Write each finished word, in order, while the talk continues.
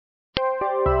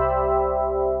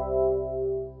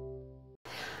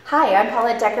Hi, I'm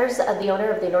Paulette Deckers, the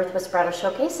owner of the Northwest Bridal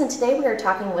Showcase, and today we are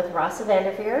talking with Rasa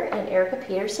Vanderveer and Erica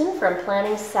Peterson from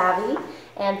Planning Savvy,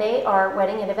 and they are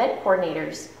wedding and event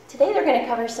coordinators. Today they're going to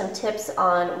cover some tips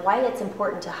on why it's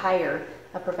important to hire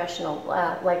a professional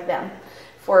like them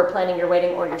for planning your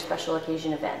wedding or your special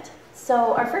occasion event.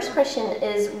 So our first question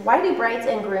is, why do brides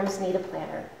and grooms need a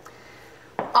planner?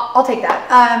 I'll take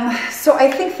that. So I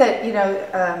think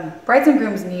that, brides and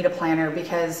grooms need a planner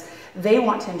because they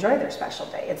want to enjoy their special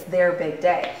day. It's their big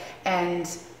day. And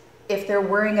if they're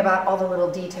worrying about all the little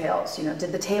details,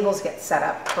 did the tables get set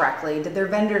up correctly? Did their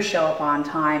vendors show up on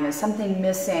time? Is something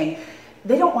missing?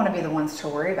 They don't want to be the ones to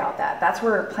worry about that. That's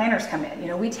where planners come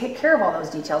in. We take care of all those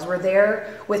details. We're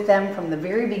there with them from the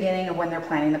very beginning of when they're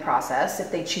planning the process, if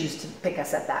they choose to pick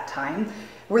us at that time.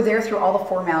 We're there through all the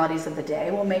formalities of the day.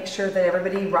 We'll make sure that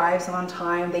everybody arrives on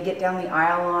time, they get down the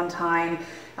aisle on time,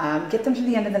 get them to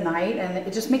the end of the night, and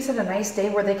it just makes it a nice day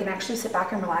where they can actually sit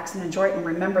back and relax and enjoy it and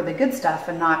remember the good stuff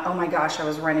and not, oh my gosh, I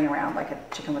was running around like a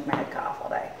chicken with my head cut off all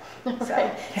day.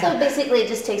 Right. So basically it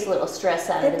just takes a little stress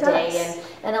out of the day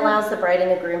and allows the bride and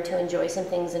the groom to enjoy some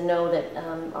things and know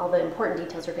that all the important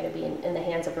details are going to be in the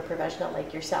hands of a professional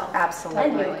like yourself. Absolutely.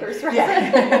 And you, of course, right?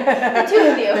 Yeah. The two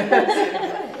of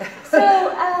you. So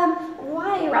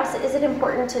why, Rasa, is it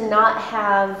important to not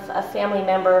have a family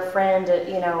member, a friend,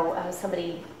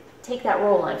 somebody take that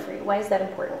role on for you? Why is that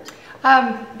important?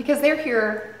 Because they're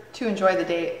here to enjoy the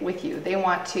day with you. They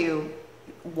want to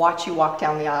watch you walk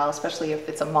down the aisle, especially if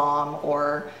it's a mom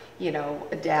or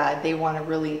a dad. They want to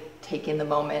really take in the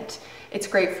moment. It's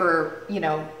great for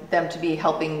them to be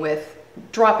helping with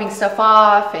dropping stuff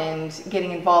off and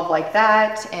getting involved like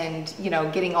that, and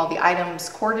getting all the items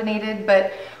coordinated.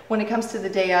 But when it comes to the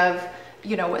day of,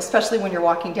 especially when you're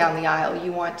walking down the aisle,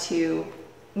 you want to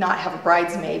not have a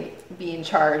bridesmaid be in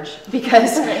charge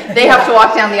because they have to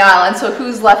walk down the aisle, and so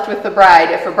who's left with the bride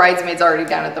if a bridesmaid's already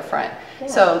down at the front? Yeah.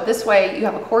 So this way you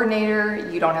have a coordinator,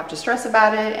 you don't have to stress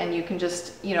about it, and you can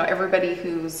just, everybody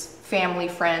who's family,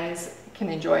 friends can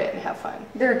enjoy it and have fun.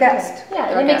 They're a guest. Yeah,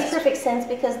 and it makes perfect sense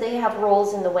because they have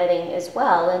roles in the wedding as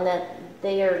well, and that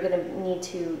they are going to need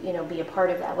to, be a part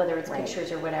of that, whether it's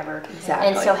pictures or whatever. Exactly.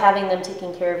 And so having them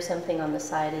taking care of something on the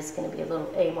side is going to be a little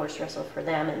more stressful for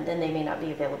them, and then they may not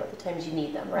be available at the times you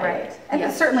need them, right? And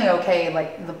it's certainly okay,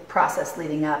 like the process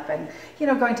leading up and,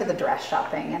 going to the dress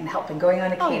shopping and helping, going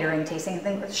on a catering, tasting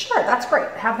things. Sure, that's great.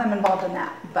 Have them involved in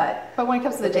that. But when it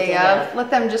comes to the day of,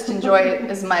 let them just enjoy it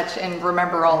as much and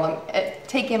remember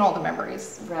take in all the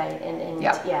memories. Right, and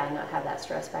not have that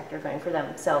stress factor going for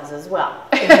themselves as well.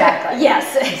 Exactly.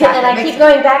 Yes, exactly. And I keep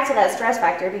going back to that stress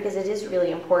factor because it is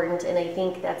really important, and I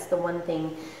think that's the one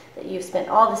thing that you've spent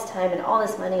all this time and all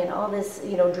this money and all this,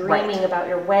 dreaming about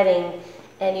your wedding,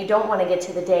 and you don't want to get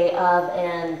to the day of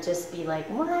and just be like,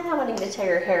 wanting to tear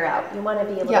your hair out. You want to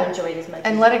be able to enjoy it as much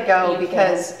and as let it go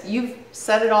because you've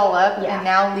set it all up, and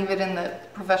now leave it in the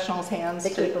professionals' hands, the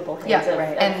capable hands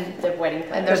of the wedding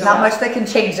planner. And there's not much that can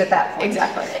change at that point.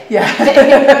 Exactly. Yeah.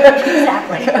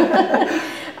 Exactly.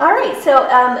 All right, so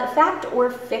fact or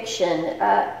fiction?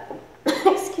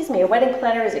 Excuse me, a wedding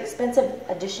planner is an expensive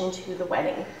addition to the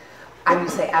wedding. I would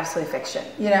say absolutely fiction.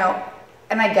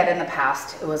 And I get in the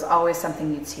past, it was always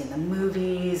something you'd see in the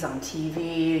movies, on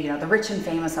TV. The rich and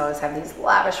famous always have these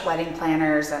lavish wedding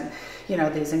planners and,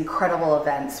 these incredible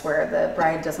events where the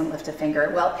bride doesn't lift a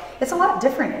finger. Well, it's a lot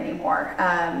different anymore.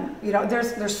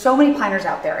 There's so many planners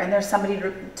out there, and there's somebody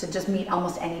to just meet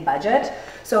almost any budget.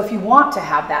 So if you want to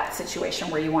have that situation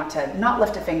where you want to not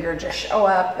lift a finger, just show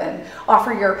up and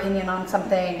offer your opinion on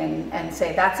something and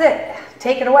say, that's it,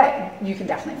 take it away, you can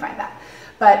definitely find that.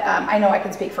 But I know I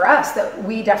can speak for us that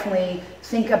we definitely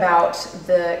think about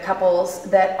the couples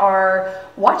that are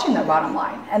watching their bottom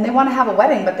line, and they want to have a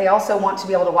wedding, but they also want to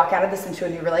be able to walk out of this into a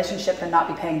new relationship and not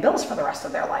be paying bills for the rest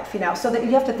of their life, so that you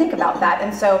have to think about that.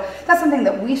 And so that's something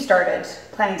that we started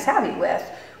Planning Savvy with,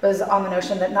 was on the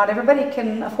notion that not everybody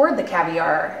can afford the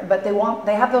caviar, but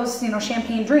they have those,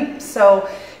 champagne dreams. So,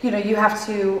 you have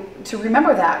to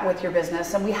remember that with your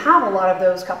business. And we have a lot of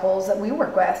those couples that we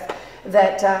work with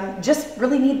that just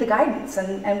really need the guidance,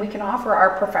 and we can offer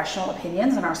our professional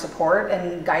opinions and our support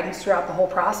and guidance throughout the whole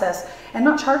process and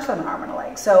not charge them an arm and a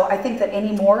leg. So I think that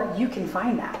anymore you can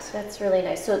find that. That's really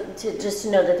nice. So just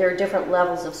to know that there are different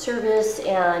levels of service,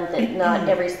 and that not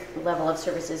every level of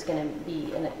service is going to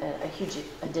be a huge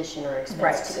addition or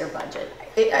expense to their budget.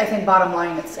 I think bottom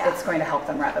line, it's going to help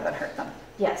them rather than hurt them.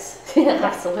 Yes,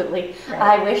 absolutely. Right.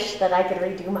 I wish that I could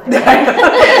redo my wedding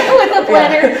with a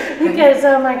planner because,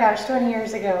 oh my gosh, 20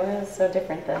 years ago, it was so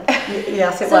different then.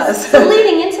 Yes, it was. So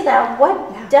leading into that,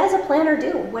 what does a planner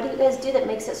do? What do you guys do that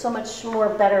makes it so much more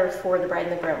better for the bride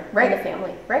and the groom and the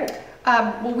family? Right.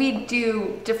 Well, we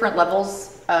do different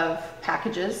levels of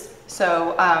packages.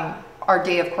 So our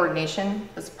day of coordination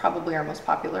is probably our most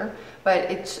popular, but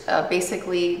it's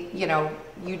basically, you know,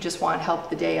 you just want help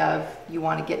the day of, you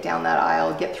want to get down that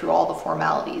aisle, get through all the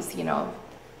formalities, you know,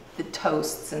 the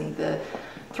toasts and the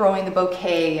throwing the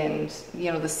bouquet and,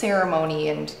 you know, the ceremony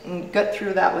and get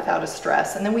through that without a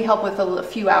stress. And then we help with a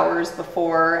few hours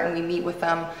before, and we meet with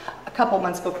them a couple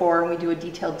months before, and we do a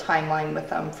detailed timeline with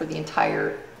them for the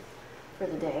entire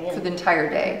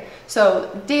day.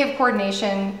 So day of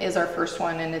coordination is our first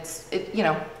one, and it's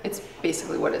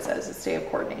basically what it says. It's day of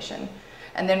coordination.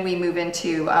 And then we move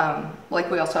into,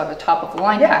 like we also have a top of the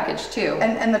line package too.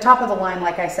 And the top of the line,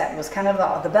 like I said, was kind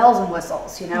of the bells and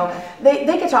whistles, you know. They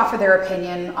get to offer their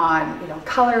opinion on, you know,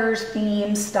 colors,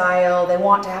 themes, style. They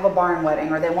want to have a barn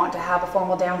wedding, or they want to have a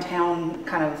formal downtown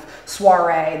kind of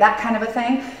soiree, that kind of a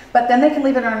thing. But then they can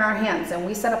leave it in our hands, and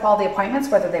we set up all the appointments.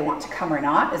 Whether they want to come or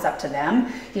not is up to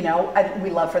them. You know, we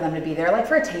love for them to be there, like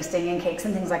for a tasting and cakes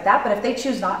and things like that. But if they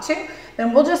choose not to,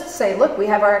 then we'll just say, look, we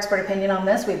have our expert opinion on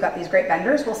this. We've got these great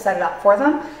vendors. We'll set it up for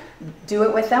them, do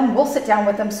it with them. We'll sit down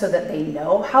with them so that they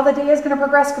know how the day is going to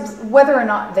progress, because whether or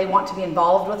not they want to be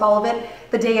involved with all of it,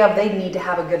 the day of, they need to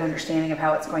have a good understanding of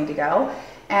how it's going to go.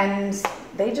 And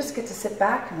they just get to sit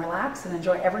back and relax and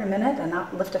enjoy every minute and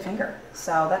not lift a finger.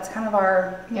 So that's kind of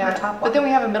our top one. But then we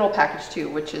have a middle package too,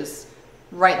 which is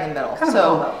right in the middle. Kind of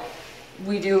so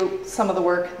we do some of the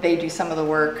work, they do some of the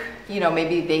work. You know,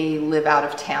 maybe they live out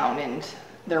of town and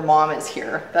their mom is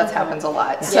here. That happens a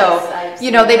lot. Yes, so,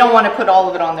 you know, they don't want to put all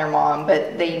of it on their mom,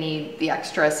 but they need the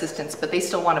extra assistance, but they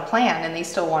still want to plan, and they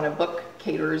still want to book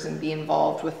caterers and be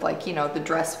involved with, like, you know, the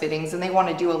dress fittings, and they want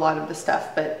to do a lot of the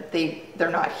stuff, but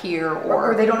they're not here,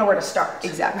 or they don't know where to start.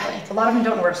 Exactly. A lot of them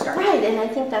don't know where to start. Right, and I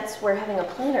think that's where having a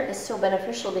planner is so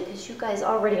beneficial, because you guys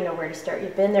already know where to start.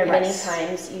 You've been there many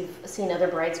times. You've seen other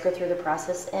brides go through the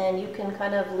process, and you can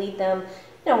kind of lead them.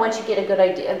 You know, once you get a good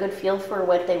idea, a good feel for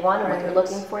what they want and what they're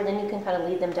looking for, then you can kind of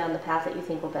lead them down the path that you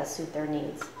think will best suit their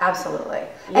needs. Absolutely.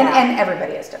 Yeah. And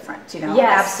everybody is different, you know.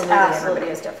 Yes, absolutely.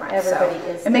 Everybody is different. Everybody so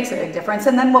is it makes a big difference.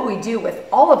 And then what we do with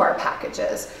all of our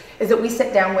packages is that we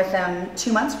sit down with them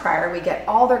 2 months prior. We get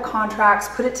all their contracts,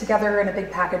 put it together in a big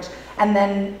package, and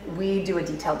then we do a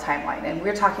detailed timeline. And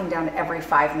we're talking down to every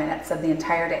 5 minutes of the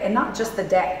entire day, and not just the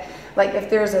day. Like if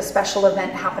there's a special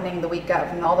event happening the week of,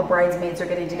 and all the bridesmaids are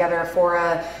getting together for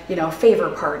a, you know, favor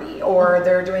party, or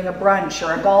they're doing a brunch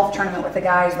or a golf tournament with the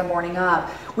guys the morning of,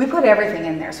 we put everything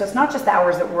in there. So it's not just the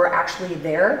hours that we're actually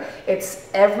there, it's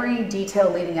every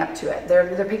detail leading up to it.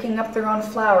 They're picking up their own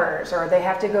flowers, or they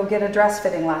have to go get a dress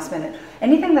fitting last minute.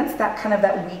 Anything that's that kind of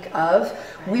that week of,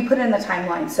 we put in the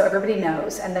timeline so everybody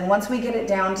knows. And then once we get it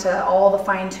down to all the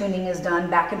fine tuning is done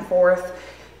back and forth,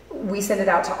 we send it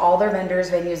out to all their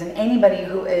vendors, venues, and anybody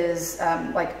who is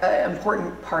like an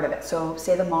important part of it. So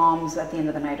say the moms at the end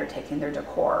of the night are taking their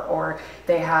decor, or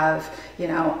they have, you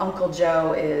know, Uncle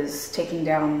Joe is taking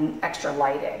down extra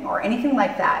lighting, or anything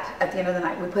like that. At the end of the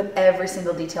night, we put every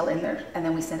single detail in there, and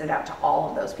then we send it out to all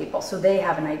of those people so they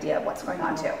have an idea of what's going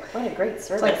on too. What a great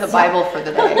service. It's like the Bible for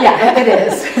the day. Yeah, it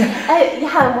is.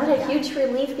 Yeah, what a huge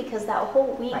relief, because that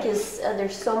whole week is,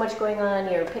 there's so much going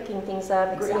on. You're picking things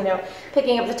up, you know,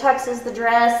 picking up the tuxes, the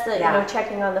dress, you know,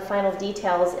 checking on the final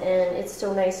details, and it's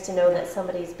so nice to know that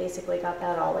somebody's basically got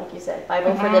that all, like you said,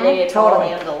 Bible for the day, it's all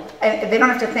handled. And they don't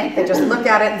have to think, they just look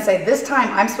at it and say, this time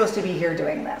I'm supposed to be here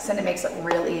doing this, and it makes it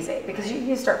real easy, because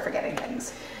you start forgetting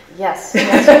things. Yes,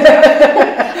 yes.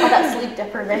 All that sleep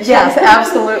deprivation. Yes,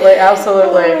 absolutely,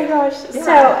 absolutely. Oh my gosh.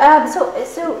 Yeah. So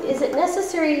is it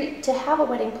necessary to have a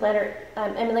wedding planner?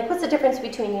 I mean, like, what's the difference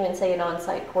between you and, say, an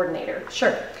on-site coordinator?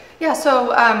 Sure. Yeah,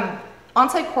 so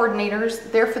on-site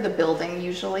coordinators, they're for the building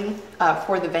usually,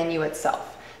 for the venue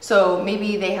itself. So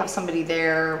maybe they have somebody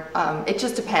there, it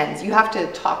just depends. You have to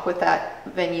talk with that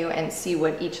venue and see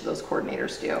what each of those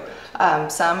coordinators do.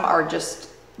 Some are just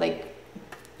like,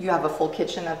 you have a full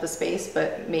kitchen at the space,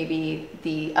 but maybe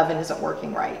the oven isn't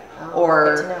working right,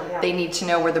 or they need to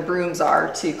know where the brooms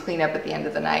are to clean up at the end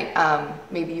of the night.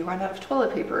 Maybe you run out of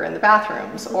toilet paper in the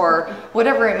bathrooms, or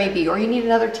whatever it may be, or you need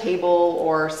another table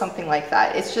or something like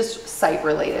that. It's just site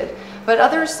related. But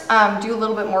others do a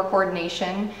little bit more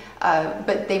coordination,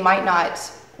 but they might not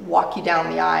walk you down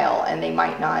the aisle, and they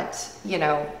might not, you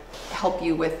know, help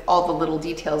you with all the little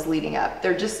details leading up.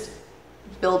 They're just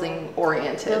building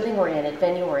oriented. Building oriented,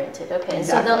 venue oriented. Okay, and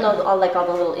Exactly. so they'll know all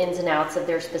the little ins and outs of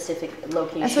their specific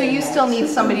location. And so you still need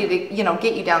somebody to, you know,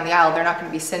 get you down the aisle. They're not going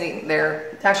to be sitting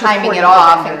there actually timing it coordinate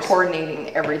off the and vendors.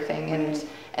 coordinating everything.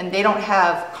 And they don't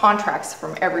have contracts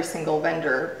from every single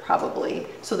vendor probably,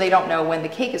 so they don't know when the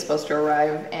cake is supposed to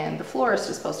arrive and the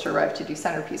florist is supposed to arrive to do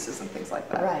centerpieces and things like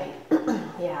that. Right.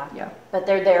 Yeah. Yeah. But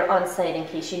they're there on site in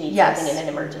case you need Yes. something in an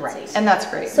emergency. Right. And that's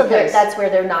great. So because- that's where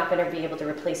they're not going to be able to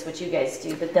replace what you guys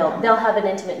do, but they'll have an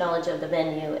intimate knowledge of the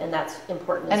venue, and that's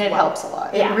important. and as it well. helps a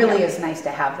lot. It really is nice to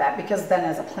have that, because then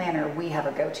as a planner, we have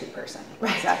a go-to person.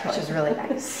 Right. Exactly. Which is really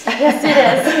nice. Yes, it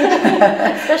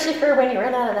is. Especially for when you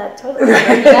run out of that toilet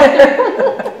paper.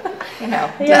 You know,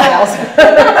 Yeah.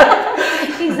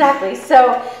 details. Exactly.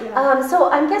 So, so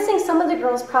I'm guessing some of the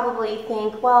girls probably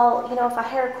think, well, you know, if I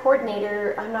hire a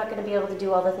coordinator, I'm not going to be able to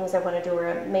do all the things I want to do,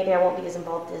 or maybe I won't be as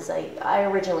involved as I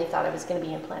originally thought I was going to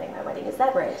be in planning my wedding. Is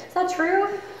that Right. Is that true?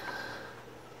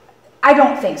 I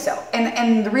don't think so.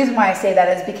 And the reason why I say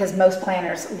that is because most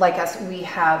planners, like us, we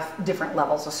have different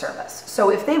levels of service.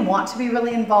 So if they want to be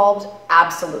really involved,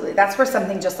 absolutely. That's where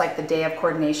something just like the day of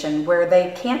coordination, where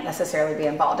they can't necessarily be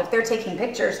involved. If they're taking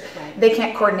pictures, Right. they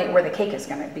can't coordinate where the cake is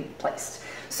going to be placed.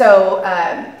 So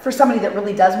for somebody that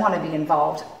really does want to be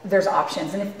involved, there's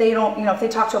options. And if they don't, you know, if they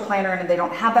talk to a planner and they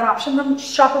don't have that option, then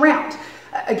shop around.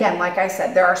 Again, like I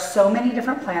said, there are so many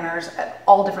different planners at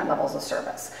all different levels of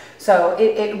service. So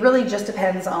it really just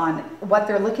depends on what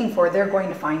they're looking for. They're going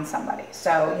to find somebody.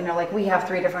 So, you know, like we have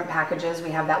 3 different packages. We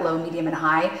have that low, medium, and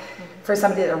high. For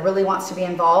somebody that really wants to be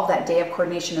involved, that day of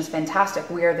coordination is fantastic.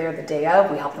 We are there the day of.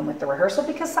 We help them with the rehearsal,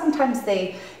 because sometimes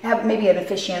they have maybe an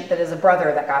officiant that is a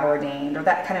brother that got ordained or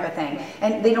that kind of a thing.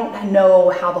 And they don't know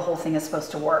how the whole thing is supposed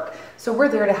to work. So we're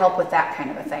there to help with that kind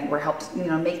of a thing. We're helped, you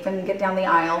know, make them get down the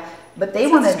aisle. But they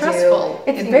want to do stressful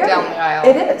it's getting very down the aisle.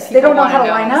 It is. They People don't know how to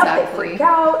wanna know line up. exactly. They freak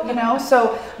out, you know.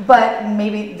 So, but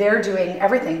maybe they're doing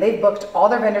everything. They've booked all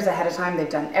their vendors ahead of time. They've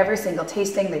done every single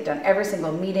tasting. They've done every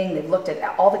single meeting. They've looked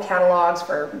at all the catalogs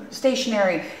for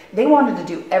stationery. They wanted to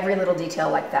do every little detail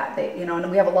like that. They, you know, and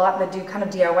we have a lot that do kind of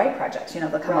DIY projects. You know,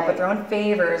 they'll come up with their own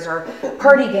favors or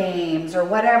party games or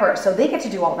whatever. So they get to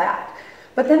do all that.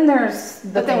 But then there's the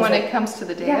But then things when that- it comes to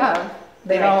the day Yeah. of,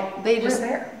 they don't. They we're just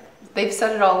there. they've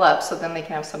set it all up, so then they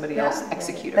can have somebody else Yeah.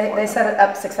 execute it They for them. set it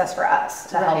up success for us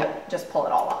to help Right. just pull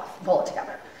it all off, pull it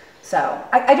together. So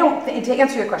I don't think, to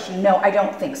answer your question, no, I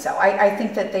don't think so. I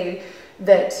think that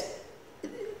that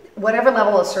whatever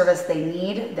level of service they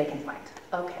need, they can find.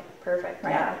 Okay, perfect.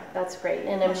 Right. Yeah, that's great.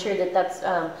 And I'm sure that that's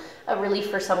a relief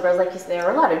for some girls. Like you said, there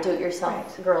are a lot of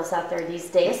do-it-yourself girls out there these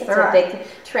days. It's There a are. big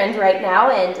trend right now,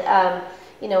 and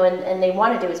you know, and they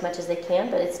want to do as much as they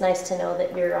can. But it's nice to know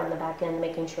that you're on the back end,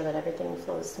 making sure that everything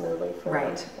flows smoothly for them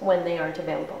Right. when they aren't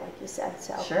available, like you said.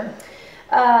 So Sure.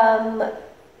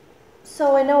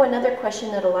 So I know another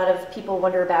question that a lot of people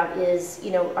wonder about is,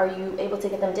 you know, are you able to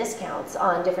get them discounts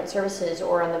on different services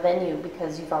or on the venue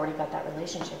because you've already got that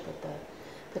relationship with the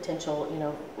potential, you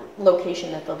know,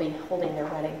 location that they'll be holding their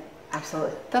wedding?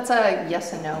 Absolutely. That's a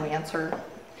yes and no answer.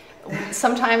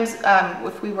 Sometimes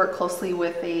if we work closely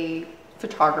with a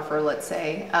photographer, let's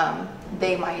say,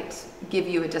 they might give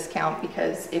you a discount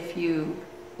because if you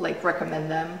like recommend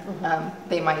them,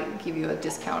 they might give you a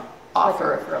discount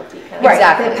offer. Like a referral fee kind of. Right.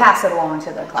 Exactly. They pass it along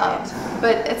to the client.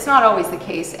 But it's not always the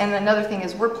case. And another thing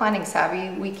is we're planning savvy.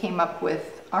 We came up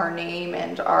with our name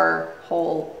and our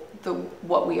whole,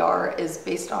 what we are is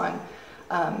based on,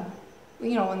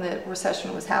 you know, when the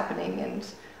recession was happening and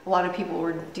a lot of people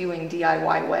were doing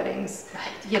DIY weddings.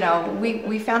 You know,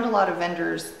 we found a lot of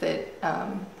vendors that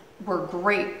were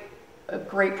a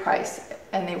great price,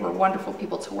 and they were wonderful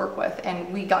people to work with.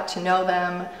 And we got to know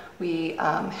them. We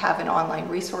have an online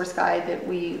resource guide that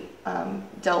we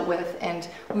dealt with, and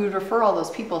we would refer all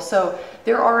those people. So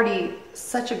they're already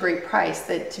such a great price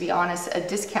that, to be honest, a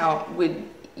discount would,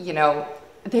 you know,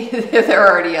 they're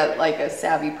already at like a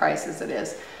savvy price as it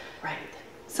is. Right.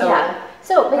 So yeah.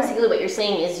 So basically what you're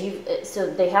saying is so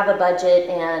they have a budget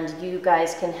and you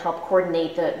guys can help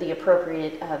coordinate the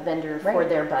appropriate vendor for Right.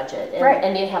 their budget. And, Right.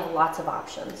 and you have lots of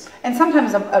options. And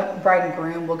sometimes a bride and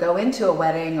groom will go into a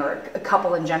wedding, or a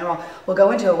couple in general will go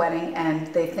into a wedding and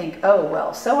they think, oh,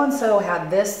 well, so-and-so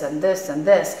had this and this and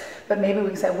this, but maybe we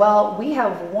can say, well, we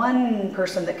have one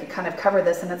person that could kind of cover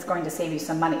this and it's going to save you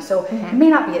some money. So it may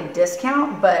not be a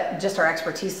discount, but just our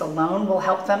expertise alone will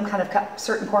help them kind of cut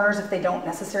certain corners if they don't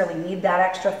necessarily need that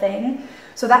extra thing.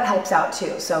 So that helps out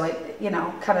too. So it, you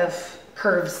know, kind of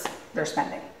curves their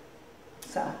spending.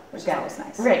 So, which is always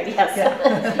nice. Right, yes.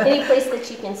 Yeah. Any place that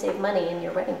you can save money in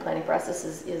your wedding planning process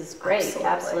is great.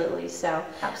 Absolutely. So,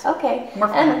 okay. More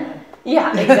fun.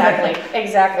 Yeah, exactly,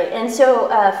 exactly. And so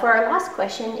for our last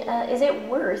question, is it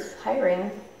worth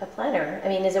hiring a planner? I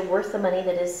mean, is it worth the money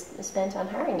that is spent on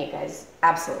hiring you guys?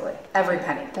 Absolutely. Every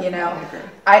penny. Definitely, You know, I agree.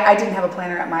 I didn't have a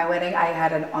planner at my wedding. I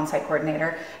had an on-site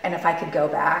coordinator. And if I could go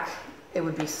back, it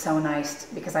would be so nice,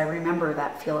 because I remember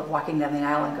that feel of walking down the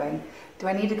aisle and going, do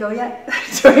I need to go yet?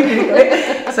 Do I need to go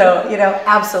yet? So, you know,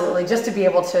 absolutely. Just to be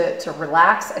able to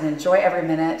relax and enjoy every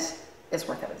minute is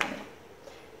worth every penny.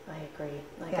 I agree.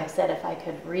 Like I said, if I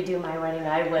could redo my wedding,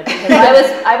 I would.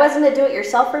 Because I wasn't a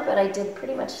do-it-yourselfer, but I did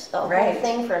pretty much the whole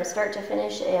thing from start to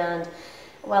finish. And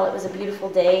while it was a beautiful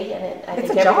day, and I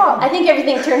think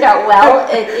everything turned out well,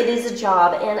 it is a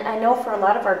job. And I know for a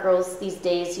lot of our girls these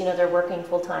days, you know, they're working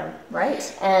full time.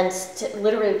 Right. And to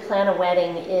literally plan a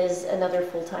wedding is another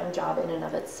full-time job in and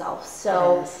of itself.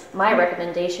 So my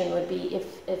recommendation would be,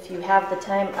 if you have the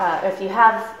time, if you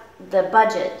have the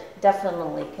budget,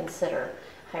 definitely consider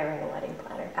hiring a wedding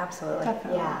planner. Absolutely.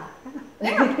 Definitely.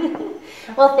 Yeah.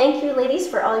 Well, thank you, ladies,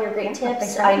 for all your great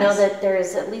tips. I know that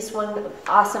there's at least one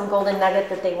awesome golden nugget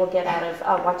that they will get out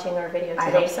of watching our video today. I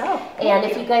hope so. And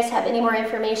if you guys have any more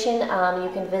information, you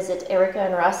can visit Erica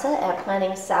and Rasa at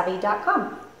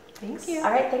planningsavvy.com. Thank you.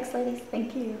 All right, thanks, ladies.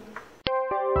 Thank you.